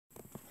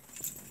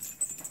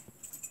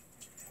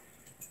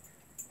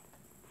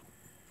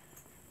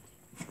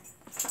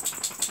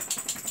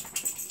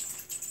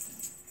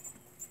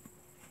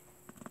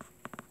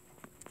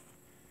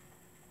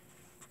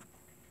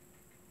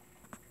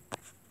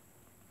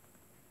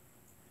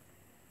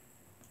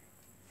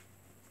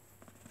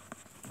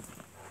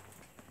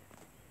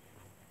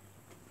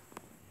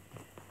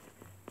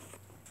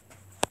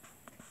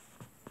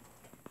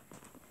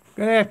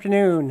Good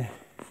afternoon.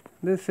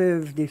 This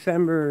is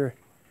December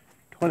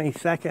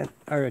 22nd,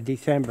 or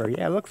December,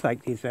 yeah, it looks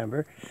like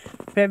December.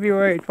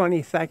 February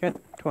 22nd,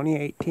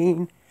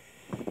 2018.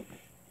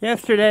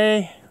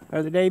 Yesterday,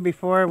 or the day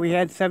before, we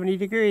had 70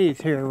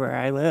 degrees here where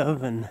I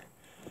live in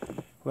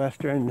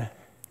western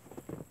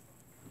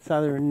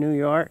southern New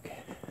York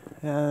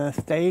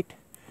state.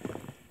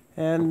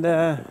 And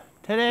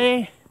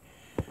today,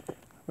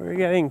 we're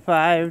getting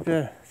 5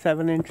 to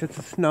 7 inches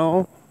of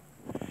snow.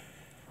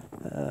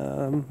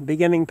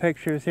 Beginning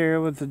pictures here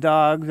with the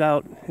dogs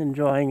out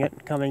enjoying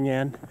it, coming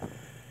in.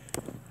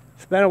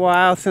 It's been a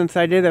while since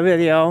I did a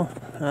video.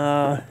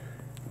 I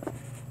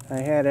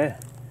had a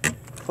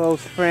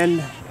close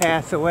friend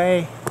pass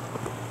away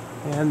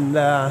and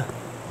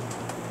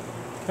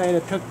kind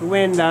of took the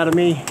wind out of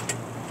me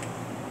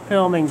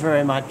filming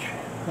very much.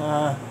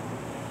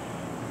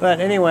 But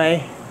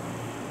anyway,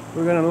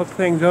 we're going to look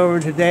things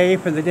over today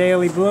for the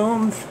daily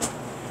blooms.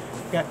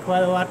 Got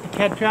quite a lot to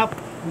catch up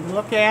and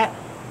look at.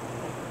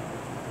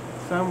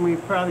 Some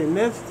we've probably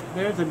missed.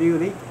 There's a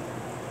beauty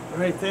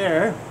right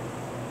there.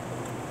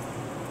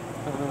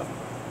 A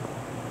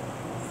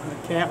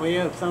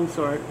cattleya of some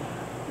sort.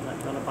 I'm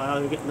not going to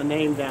bother getting the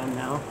name down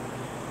now.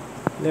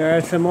 There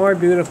are some more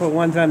beautiful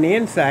ones on the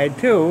inside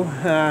too.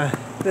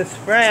 This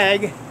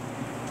frag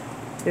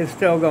is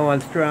still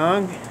going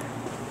strong.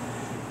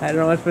 I don't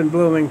know, it's been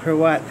blooming for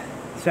what,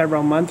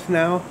 several months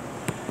now.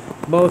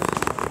 Both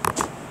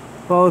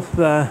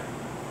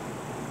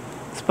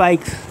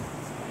spikes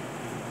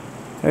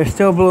are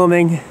still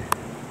blooming,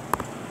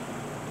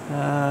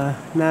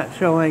 not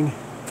showing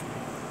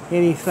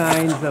any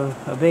signs of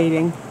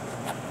abating.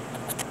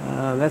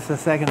 That's the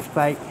second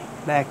spike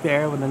back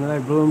there with another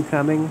bloom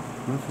coming.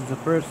 This is the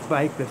first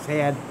spike that's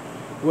had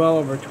well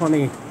over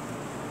 20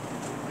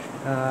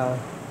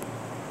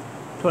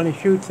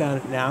 shoots on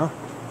it now.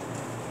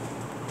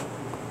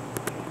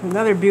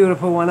 Another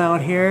beautiful one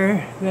out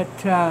here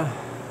that I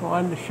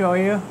wanted to show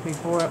you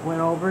before it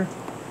went over.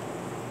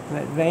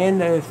 That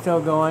Vanda is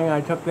still going.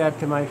 I took that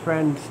to my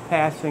friend's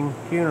passing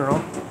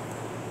funeral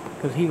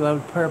because he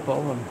loved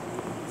purple and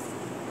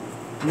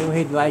knew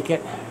he'd like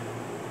it.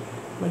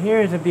 But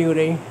here's a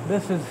beauty.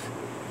 This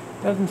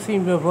doesn't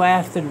seem to have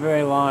lasted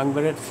very long,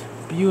 but it's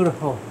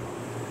beautiful.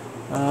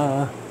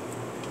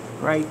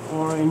 Bright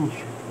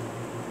orange,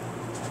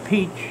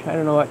 peach. I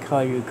don't know what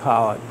color you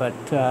call it, but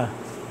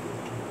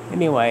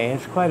anyway,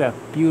 it's quite a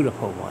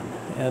beautiful one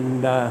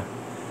and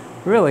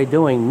really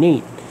doing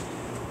neat.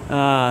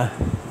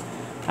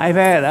 I've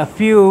had a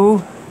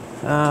few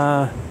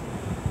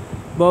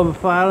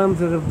bulbophyllums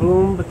that have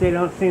bloomed, but they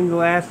don't seem to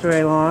last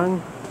very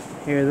long.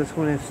 Here, this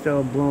one is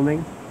still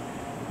blooming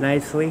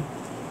nicely.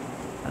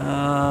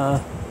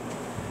 The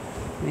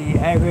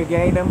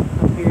aggregatum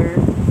up here,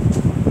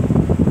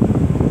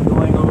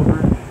 going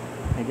over.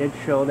 I did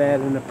show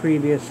that in the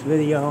previous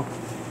video.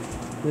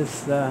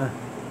 This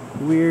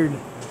weird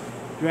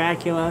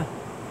Dracula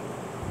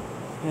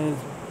has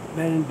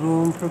been in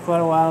bloom for quite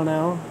a while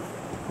now.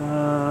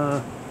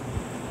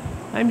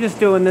 I'm just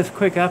doing this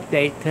quick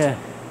update because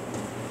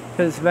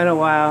it's been a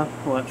while.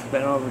 Well, it's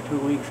been over 2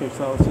 weeks or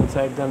so since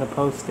I've done a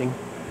posting.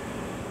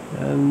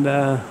 And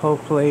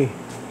hopefully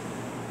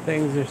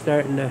things are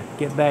starting to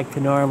get back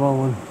to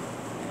normal and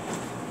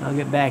I'll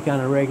get back on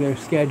a regular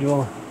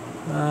schedule.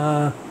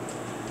 I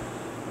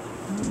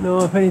don't know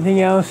if anything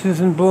else is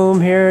in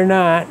bloom here or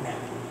not.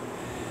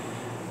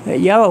 That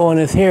yellow one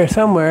is here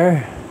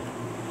somewhere.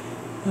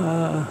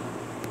 Oh,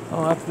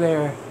 up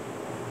there.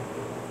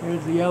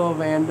 There's the yellow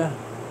Vanda.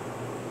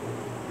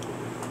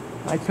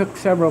 I took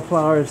several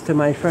flowers to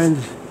my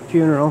friend's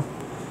funeral.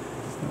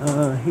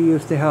 He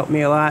used to help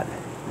me a lot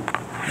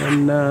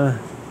in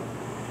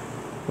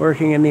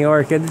working in the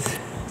orchids.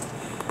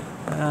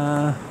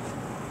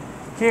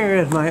 Here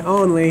is my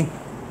only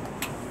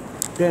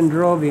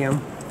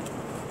dendrobium.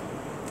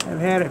 I've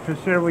had it for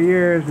several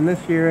years, and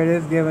this year it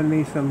is giving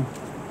me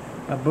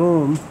a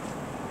bloom.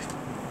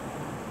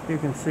 You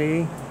can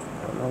see. I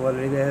don't know what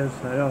it is.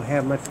 I don't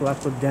have much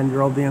luck with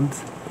dendrobiums.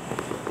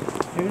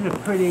 Here's a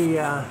pretty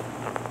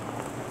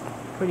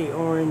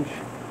orange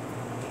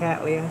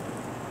cattleya.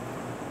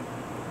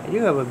 I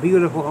do have a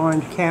beautiful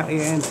orange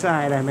cattleya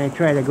inside. I may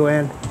try to go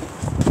in.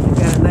 I've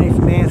got a nice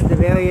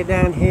masdevallia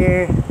down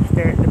here,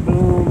 starting to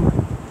bloom.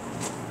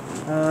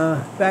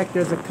 In fact,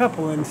 there's a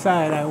couple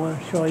inside I want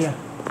to show you.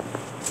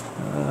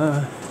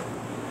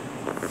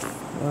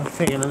 Let's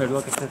take another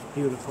look at this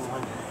beautiful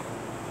one.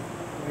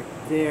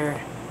 Right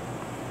there.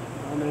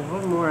 And there's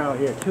one more out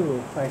here too,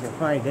 if I can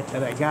find it,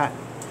 that I got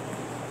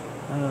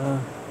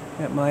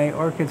at my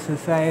Orchid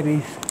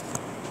Society's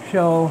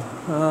show.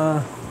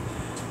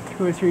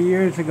 2 or 3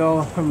 years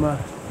ago from a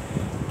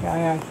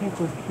guy, I think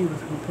he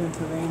was from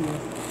Pennsylvania.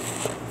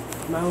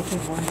 Mounted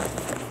one.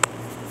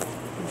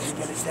 Let me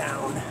get it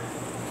down.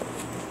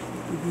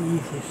 The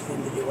easiest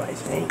thing to do, I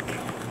think.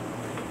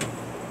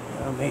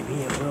 Well, maybe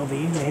it will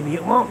be, maybe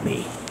it won't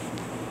be.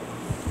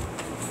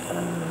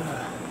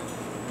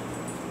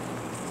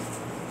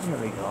 There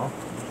we go.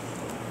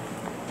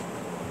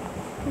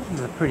 This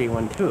is a pretty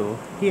one too.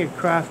 He had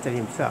crossed it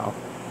himself,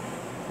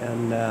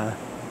 and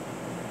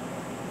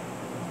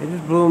it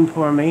just bloomed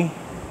for me.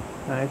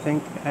 I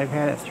think I've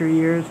had it 3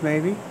 years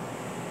maybe,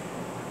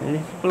 and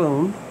it's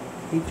bloomed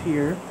each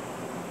year,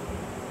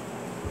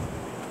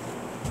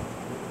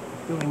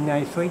 doing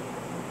nicely.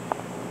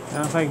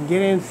 Now if I can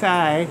get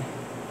inside,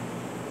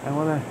 I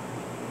want to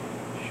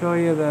show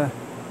you the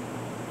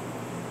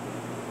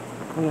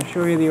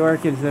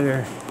orchids that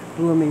are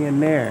blooming in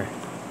there.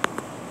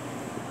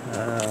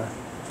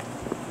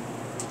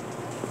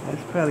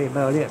 That's probably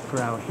about it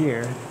for out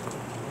here.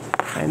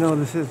 I know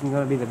this isn't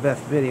going to be the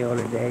best video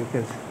today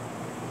because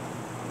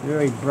it's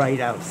very bright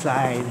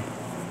outside.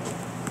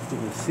 You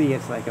can see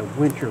it's like a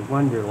winter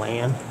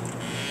wonderland,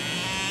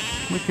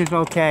 which is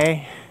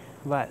okay,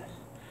 but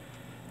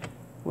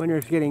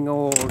winter's getting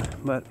old.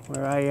 But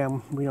where I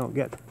am, we don't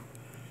get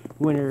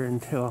winter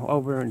until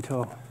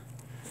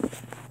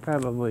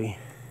probably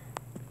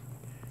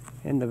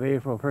end of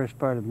April, first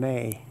part of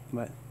May.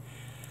 But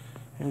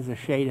there's a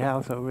shade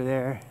house over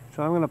there,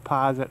 so I'm going to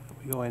pause it.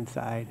 We go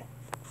inside.